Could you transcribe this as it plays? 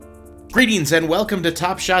Greetings and welcome to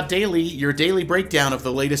Top Shot Daily, your daily breakdown of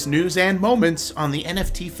the latest news and moments on the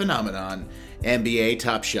NFT phenomenon, NBA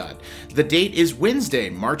Top Shot. The date is Wednesday,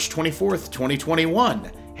 March 24th,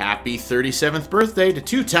 2021. Happy 37th birthday to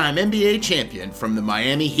two-time NBA champion from the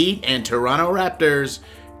Miami Heat and Toronto Raptors,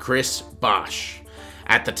 Chris Bosh.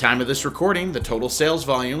 At the time of this recording, the total sales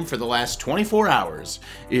volume for the last 24 hours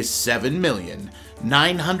is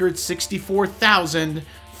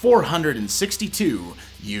 7,964,462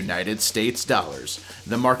 United States dollars.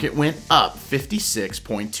 The market went up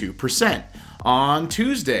 56.2%. On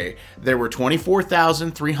Tuesday, there were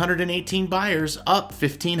 24,318 buyers, up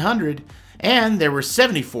 1,500, and there were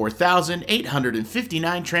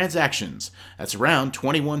 74,859 transactions. That's around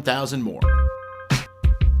 21,000 more.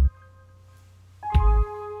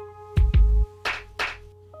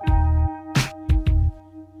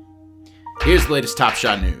 Here's the latest Top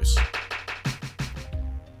Shot news.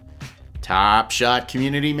 Top Shot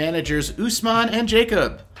community managers Usman and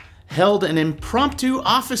Jacob held an impromptu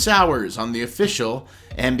office hours on the official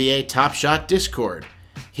NBA Top Shot Discord.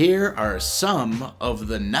 Here are some of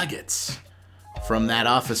the nuggets from that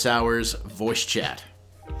office hours voice chat.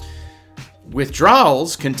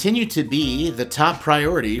 Withdrawals continue to be the top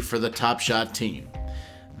priority for the Top Shot team.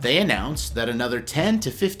 They announced that another 10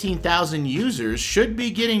 to 15,000 users should be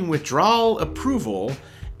getting withdrawal approval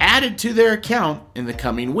added to their account in the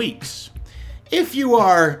coming weeks. If you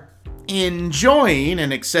are enjoying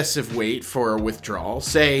an excessive wait for a withdrawal,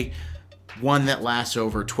 say one that lasts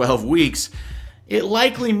over 12 weeks, it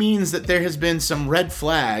likely means that there has been some red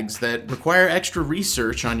flags that require extra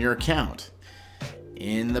research on your account.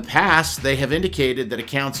 In the past, they have indicated that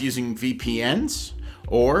accounts using VPNs,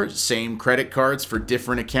 or same credit cards for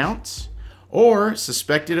different accounts, or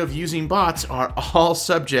suspected of using bots are all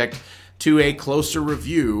subject to a closer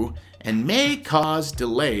review and may cause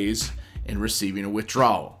delays in receiving a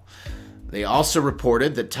withdrawal. They also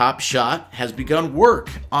reported that Top Shot has begun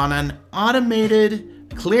work on an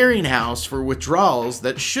automated clearinghouse for withdrawals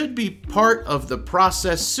that should be part of the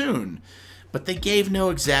process soon, but they gave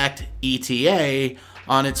no exact ETA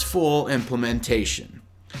on its full implementation.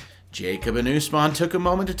 Jacob and Usman took a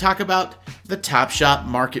moment to talk about the Top Shot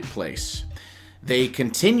marketplace. They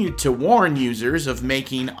continued to warn users of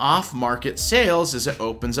making off-market sales as it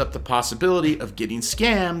opens up the possibility of getting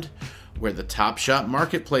scammed, where the Top Shot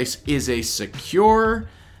marketplace is a secure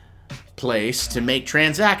place to make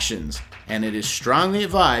transactions, and it is strongly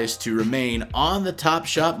advised to remain on the Top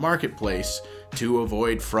Shot marketplace to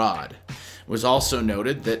avoid fraud. It was also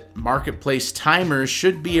noted that marketplace timers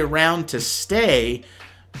should be around to stay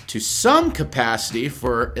to some capacity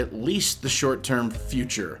for at least the short-term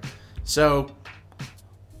future. So,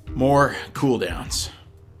 more cooldowns.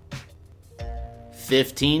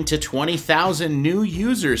 15 to 20,000 new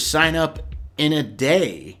users sign up in a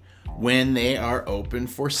day when they are open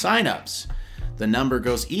for signups. The number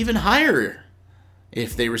goes even higher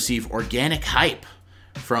if they receive organic hype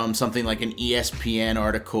from something like an ESPN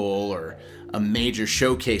article or a major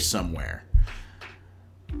showcase somewhere.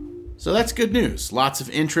 So that's good news. Lots of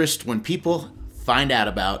interest when people find out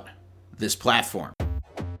about this platform.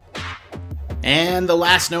 And the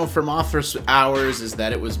last note from office hours is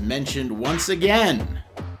that it was mentioned once again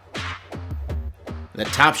that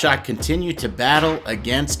Top Shot continued to battle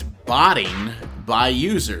against botting by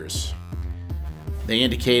users. They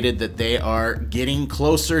indicated that they are getting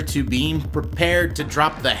closer to being prepared to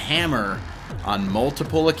drop the hammer on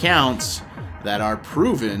multiple accounts that are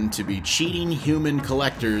proven to be cheating human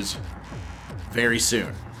collectors very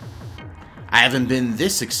soon. I haven't been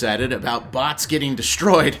this excited about bots getting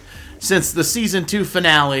destroyed since the Season 2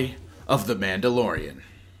 finale of The Mandalorian.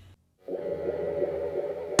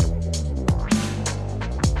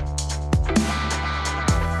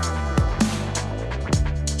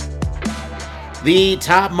 The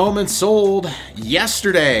top moments sold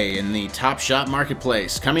yesterday in the Top Shot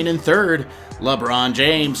marketplace. Coming in third, LeBron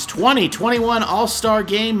James 2021 All-Star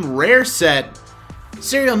Game Rare Set,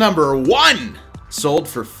 serial number 1, sold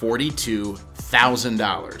for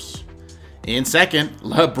 $42,000. In second,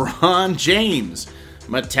 LeBron James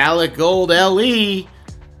Metallic Gold LE,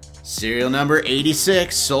 serial number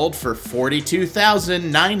 86, sold for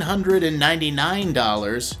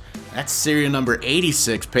 $42,999. That's serial number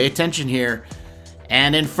 86. Pay attention here.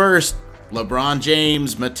 And in first, LeBron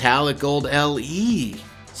James Metallic Gold LE,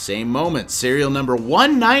 same moment, serial number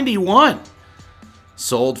 191,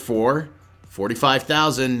 sold for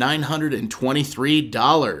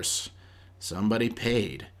 $45,923. Somebody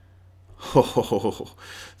paid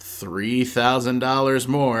 $3,000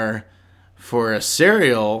 more for a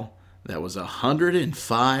cereal that was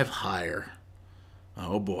 105 higher.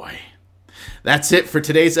 Oh boy. That's it for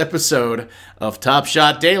today's episode of Top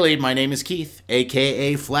Shot Daily. My name is Keith,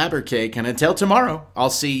 aka Flabbercake, and until tomorrow, I'll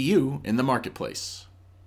see you in the marketplace.